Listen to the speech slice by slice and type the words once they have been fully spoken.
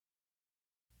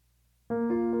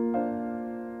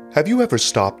Have you ever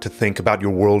stopped to think about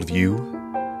your worldview?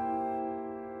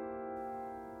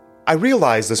 I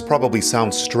realize this probably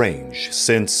sounds strange,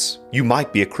 since you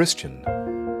might be a Christian.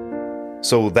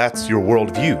 So that's your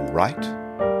worldview, right?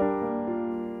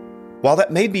 While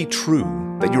that may be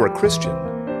true that you're a Christian,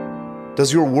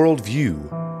 does your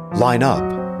worldview line up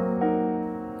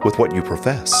with what you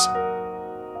profess?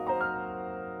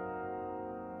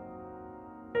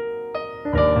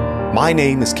 My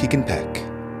name is Keegan Peck,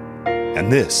 and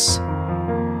this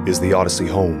is the Odyssey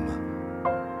Home.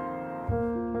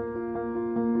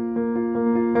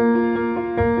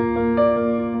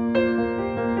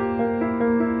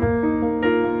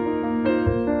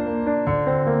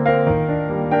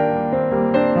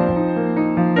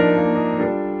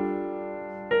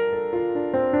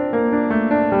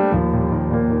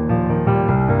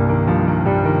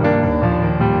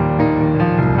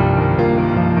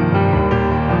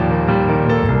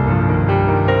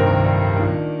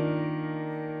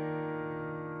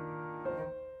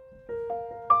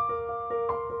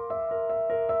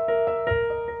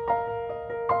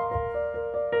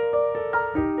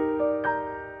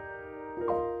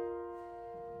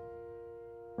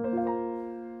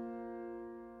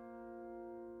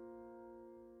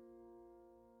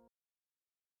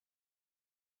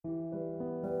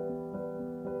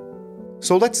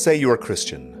 So let's say you're a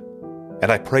Christian,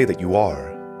 and I pray that you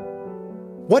are.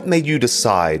 What made you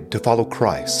decide to follow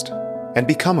Christ and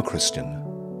become a Christian?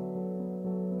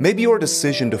 Maybe your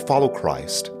decision to follow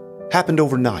Christ happened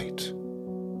overnight,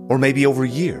 or maybe over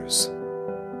years.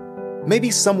 Maybe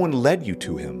someone led you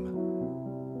to him,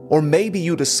 or maybe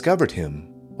you discovered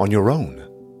him on your own.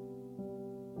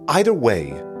 Either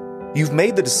way, you've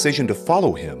made the decision to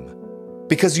follow him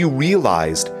because you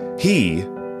realized he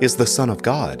is the Son of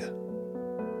God.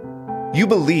 You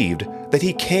believed that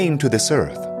he came to this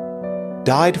earth,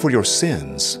 died for your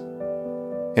sins,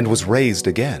 and was raised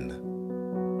again.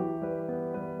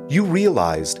 You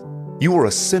realized you were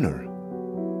a sinner,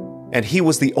 and he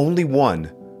was the only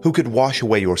one who could wash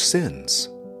away your sins.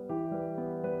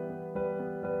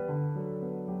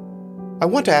 I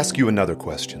want to ask you another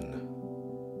question.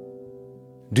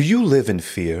 Do you live in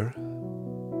fear?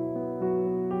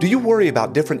 Do you worry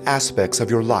about different aspects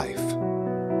of your life?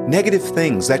 Negative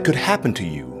things that could happen to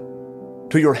you,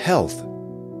 to your health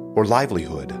or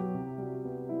livelihood?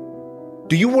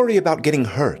 Do you worry about getting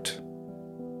hurt,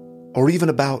 or even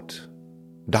about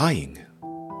dying?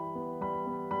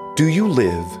 Do you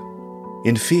live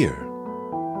in fear?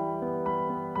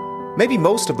 Maybe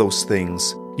most of those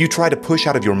things you try to push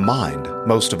out of your mind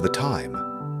most of the time,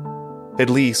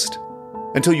 at least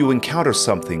until you encounter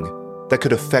something that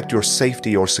could affect your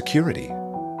safety or security.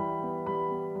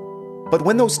 But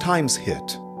when those times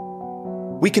hit,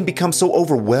 we can become so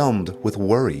overwhelmed with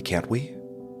worry, can't we?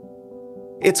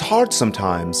 It's hard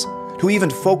sometimes to even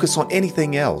focus on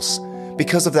anything else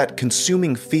because of that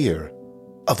consuming fear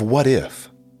of what if.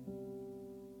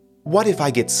 What if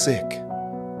I get sick?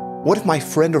 What if my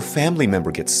friend or family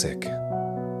member gets sick?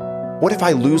 What if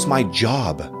I lose my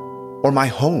job or my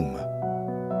home?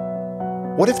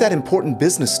 What if that important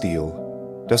business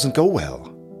deal doesn't go well?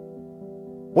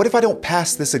 What if I don't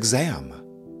pass this exam?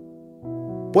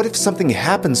 What if something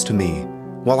happens to me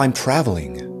while I'm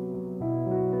traveling?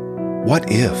 What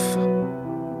if?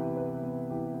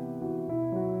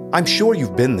 I'm sure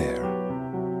you've been there.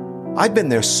 I've been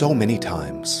there so many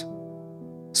times.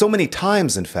 So many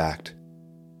times, in fact,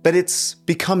 that it's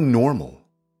become normal.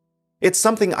 It's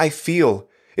something I feel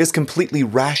is completely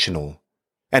rational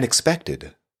and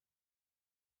expected.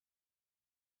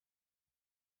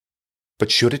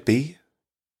 But should it be?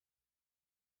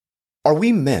 Are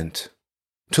we meant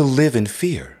to live in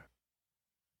fear?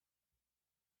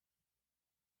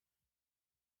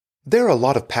 There are a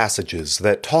lot of passages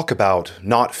that talk about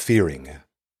not fearing.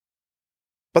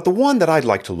 But the one that I'd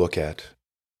like to look at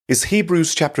is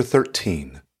Hebrews chapter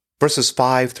 13, verses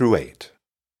 5 through 8.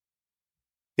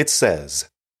 It says,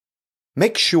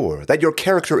 "Make sure that your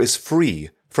character is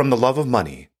free from the love of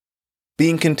money,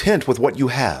 being content with what you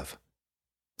have.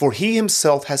 For he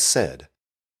himself has said,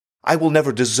 I will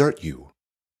never desert you,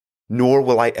 nor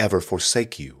will I ever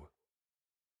forsake you.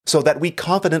 So that we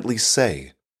confidently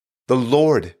say, the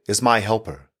Lord is my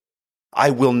helper.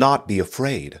 I will not be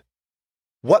afraid.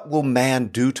 What will man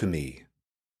do to me?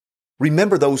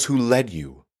 Remember those who led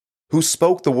you, who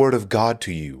spoke the word of God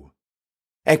to you,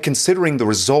 and considering the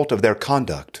result of their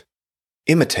conduct,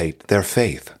 imitate their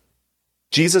faith.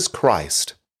 Jesus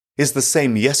Christ is the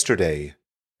same yesterday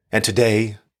and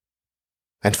today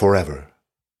and forever."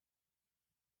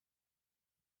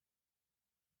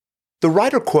 The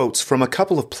writer quotes from a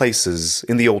couple of places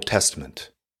in the Old Testament.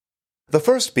 The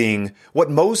first being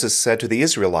what Moses said to the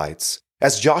Israelites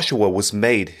as Joshua was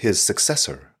made his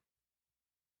successor.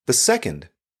 The second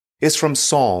is from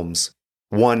Psalms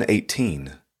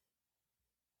 118.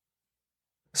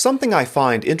 Something I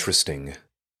find interesting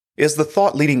is the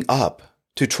thought leading up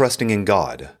to trusting in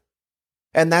God,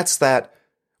 and that's that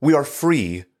we are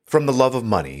free from the love of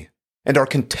money and are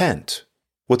content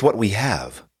with what we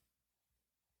have.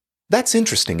 That's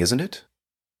interesting, isn't it?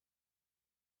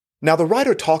 Now, the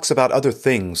writer talks about other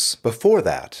things before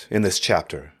that in this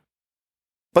chapter,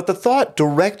 but the thought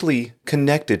directly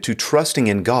connected to trusting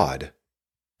in God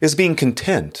is being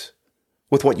content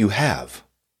with what you have.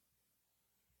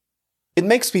 It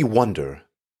makes me wonder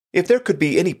if there could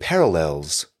be any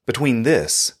parallels between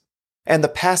this and the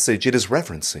passage it is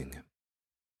referencing.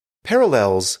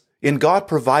 Parallels in God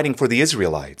providing for the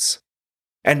Israelites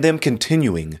and them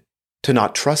continuing to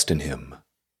not trust in Him.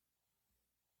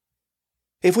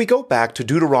 If we go back to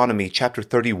Deuteronomy chapter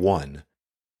 31,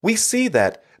 we see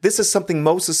that this is something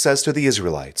Moses says to the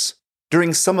Israelites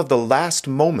during some of the last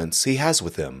moments he has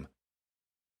with them.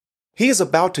 He is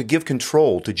about to give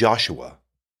control to Joshua.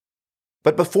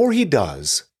 But before he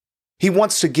does, he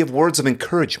wants to give words of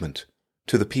encouragement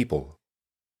to the people.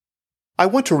 I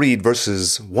want to read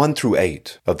verses 1 through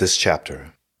 8 of this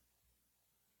chapter.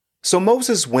 So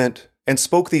Moses went and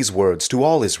spoke these words to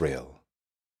all Israel.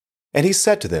 And he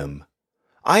said to them,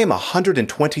 I am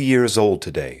 120 years old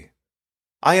today.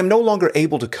 I am no longer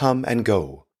able to come and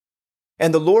go.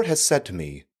 And the Lord has said to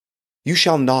me, You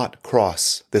shall not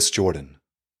cross this Jordan.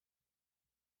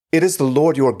 It is the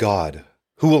Lord your God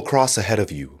who will cross ahead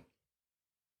of you.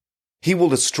 He will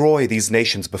destroy these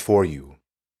nations before you,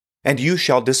 and you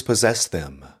shall dispossess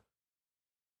them.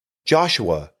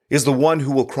 Joshua is the one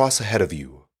who will cross ahead of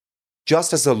you,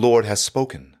 just as the Lord has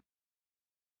spoken.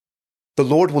 The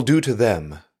Lord will do to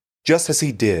them just as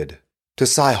he did to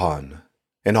Sihon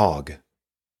and Og,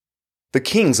 the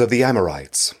kings of the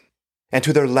Amorites, and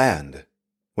to their land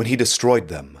when he destroyed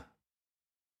them.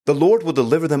 The Lord will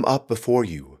deliver them up before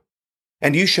you,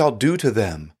 and you shall do to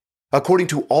them according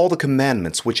to all the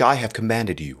commandments which I have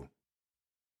commanded you.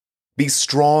 Be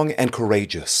strong and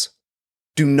courageous.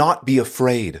 Do not be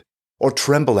afraid or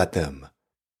tremble at them.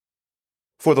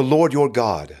 For the Lord your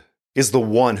God is the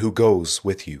one who goes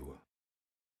with you.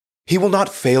 He will not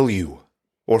fail you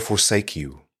or forsake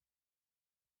you.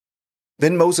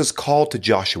 Then Moses called to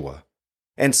Joshua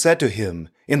and said to him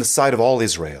in the sight of all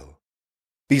Israel,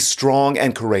 Be strong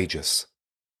and courageous,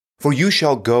 for you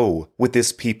shall go with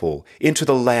this people into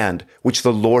the land which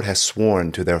the Lord has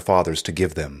sworn to their fathers to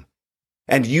give them,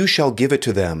 and you shall give it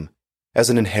to them as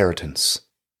an inheritance.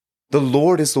 The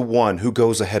Lord is the one who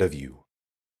goes ahead of you.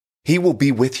 He will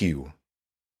be with you.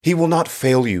 He will not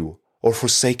fail you or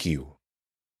forsake you.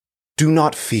 Do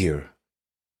not fear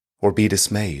or be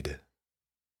dismayed.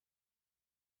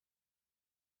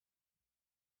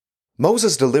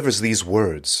 Moses delivers these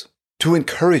words to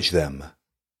encourage them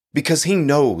because he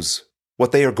knows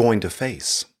what they are going to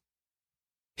face.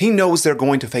 He knows they're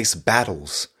going to face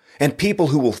battles and people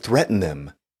who will threaten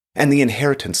them and the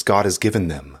inheritance God has given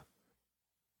them.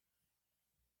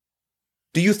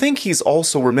 Do you think he's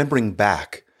also remembering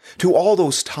back to all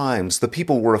those times the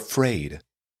people were afraid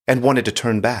and wanted to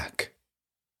turn back?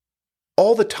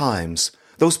 All the times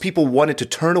those people wanted to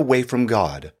turn away from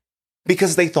God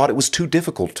because they thought it was too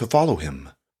difficult to follow him.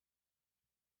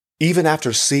 Even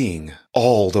after seeing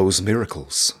all those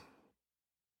miracles.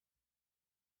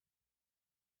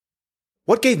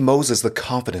 What gave Moses the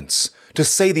confidence to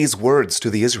say these words to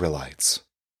the Israelites?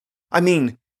 I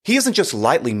mean, he isn't just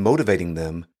lightly motivating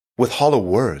them with hollow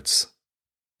words.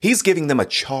 He's giving them a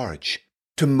charge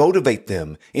to motivate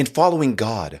them in following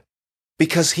God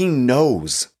because he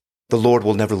knows the Lord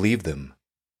will never leave them.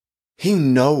 He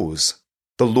knows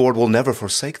the Lord will never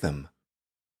forsake them.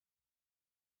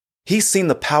 He's seen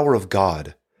the power of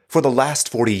God for the last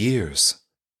 40 years.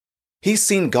 He's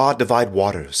seen God divide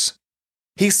waters.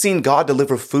 He's seen God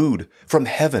deliver food from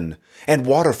heaven and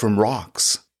water from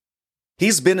rocks.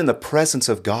 He's been in the presence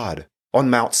of God on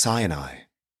Mount Sinai.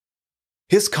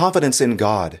 His confidence in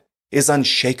God is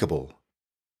unshakable.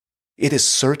 It is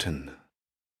certain.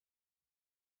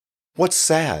 What's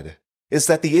sad is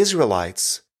that the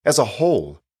Israelites, as a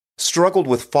whole, struggled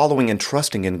with following and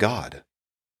trusting in God.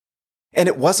 And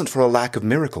it wasn't for a lack of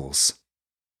miracles.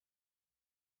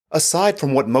 Aside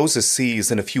from what Moses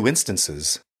sees in a few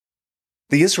instances,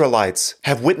 the Israelites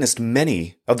have witnessed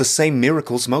many of the same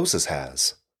miracles Moses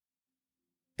has.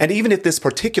 And even if this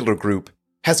particular group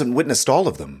hasn't witnessed all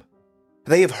of them,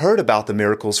 they have heard about the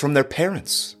miracles from their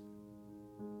parents.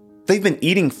 They've been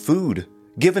eating food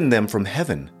given them from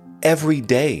heaven every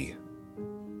day.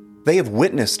 They have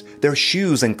witnessed their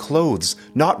shoes and clothes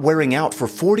not wearing out for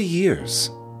 40 years.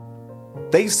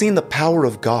 They've seen the power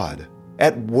of God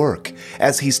at work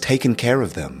as He's taken care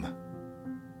of them.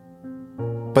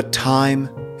 But time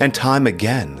and time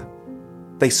again,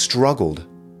 they struggled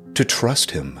to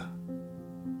trust Him.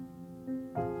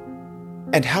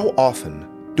 And how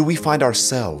often do we find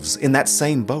ourselves in that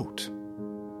same boat?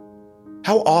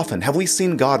 How often have we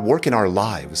seen God work in our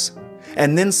lives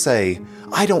and then say,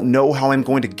 I don't know how I'm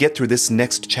going to get through this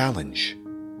next challenge?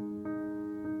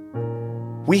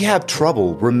 We have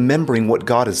trouble remembering what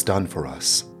God has done for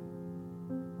us.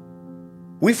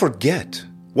 We forget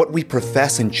what we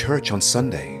profess in church on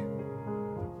Sunday,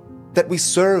 that we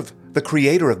serve the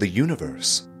Creator of the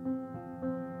universe.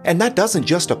 And that doesn't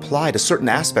just apply to certain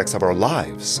aspects of our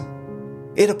lives.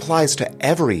 It applies to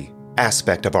every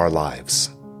aspect of our lives.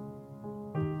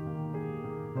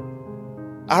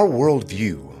 Our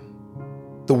worldview,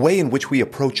 the way in which we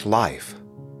approach life,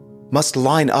 must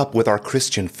line up with our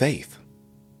Christian faith.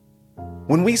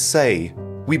 When we say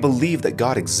we believe that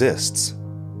God exists,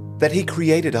 that He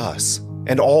created us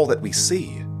and all that we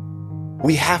see,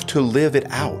 we have to live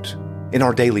it out in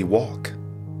our daily walk.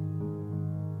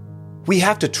 We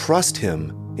have to trust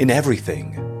Him in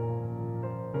everything.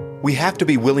 We have to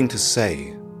be willing to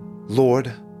say,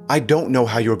 Lord, I don't know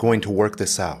how you're going to work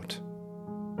this out,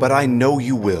 but I know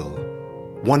you will,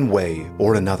 one way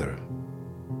or another.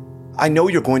 I know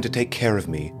you're going to take care of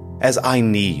me as I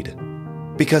need,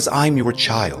 because I'm your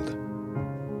child,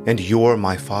 and you're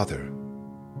my father.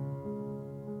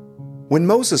 When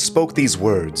Moses spoke these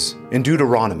words in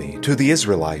Deuteronomy to the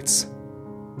Israelites,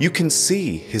 you can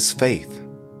see his faith.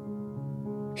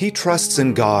 He trusts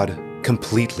in God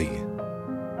completely.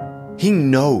 He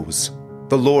knows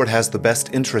the Lord has the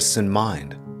best interests in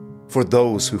mind for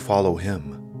those who follow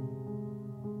Him.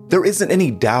 There isn't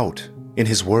any doubt in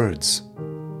His words.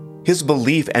 His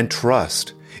belief and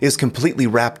trust is completely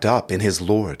wrapped up in His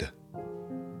Lord.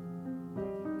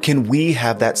 Can we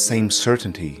have that same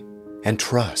certainty and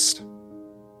trust?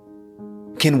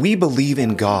 Can we believe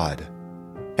in God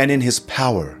and in His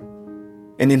power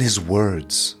and in His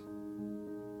words?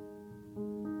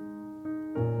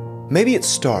 Maybe it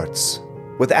starts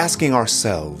with asking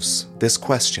ourselves this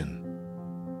question: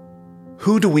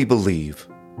 who do we believe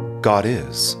God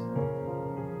is?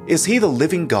 Is He the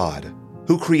living God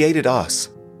who created us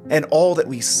and all that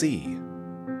we see?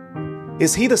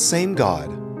 Is He the same God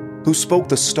who spoke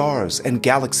the stars and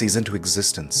galaxies into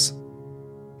existence?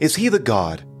 Is He the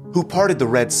God who parted the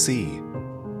Red Sea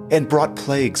and brought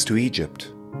plagues to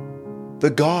Egypt?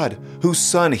 The God whose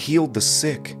Son healed the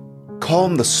sick,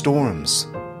 calmed the storms,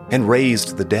 and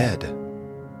raised the dead?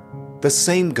 The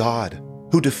same God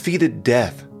who defeated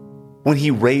death when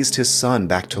He raised His Son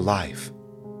back to life?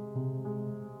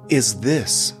 Is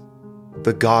this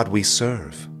the God we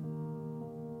serve?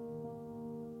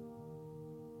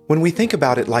 When we think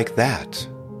about it like that,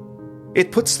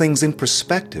 it puts things in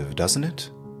perspective, doesn't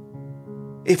it?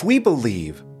 If we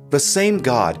believe the same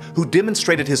God who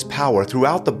demonstrated His power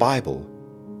throughout the Bible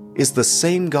is the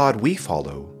same God we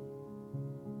follow,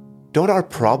 don't our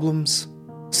problems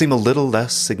seem a little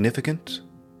less significant?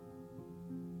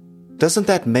 Doesn't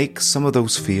that make some of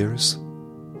those fears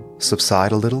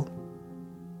subside a little?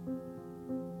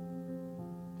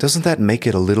 Doesn't that make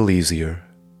it a little easier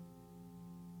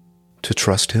to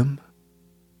trust Him?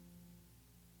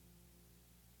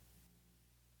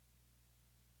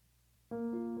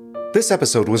 This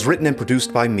episode was written and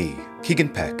produced by me, Keegan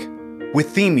Peck,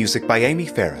 with theme music by Amy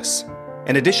Ferris,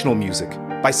 and additional music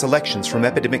by selections from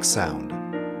Epidemic Sound.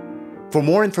 For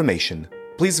more information,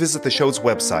 please visit the show's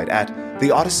website at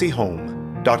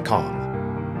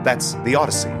theodysseyhome.com. That's The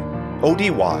Odyssey,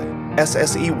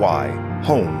 ODYSSEY,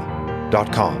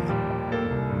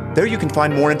 home.com. There you can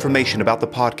find more information about the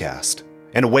podcast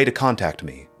and a way to contact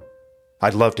me.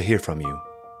 I'd love to hear from you.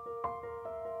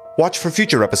 Watch for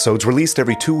future episodes released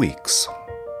every 2 weeks.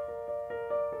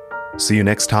 See you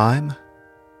next time,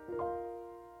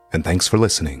 and thanks for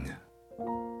listening.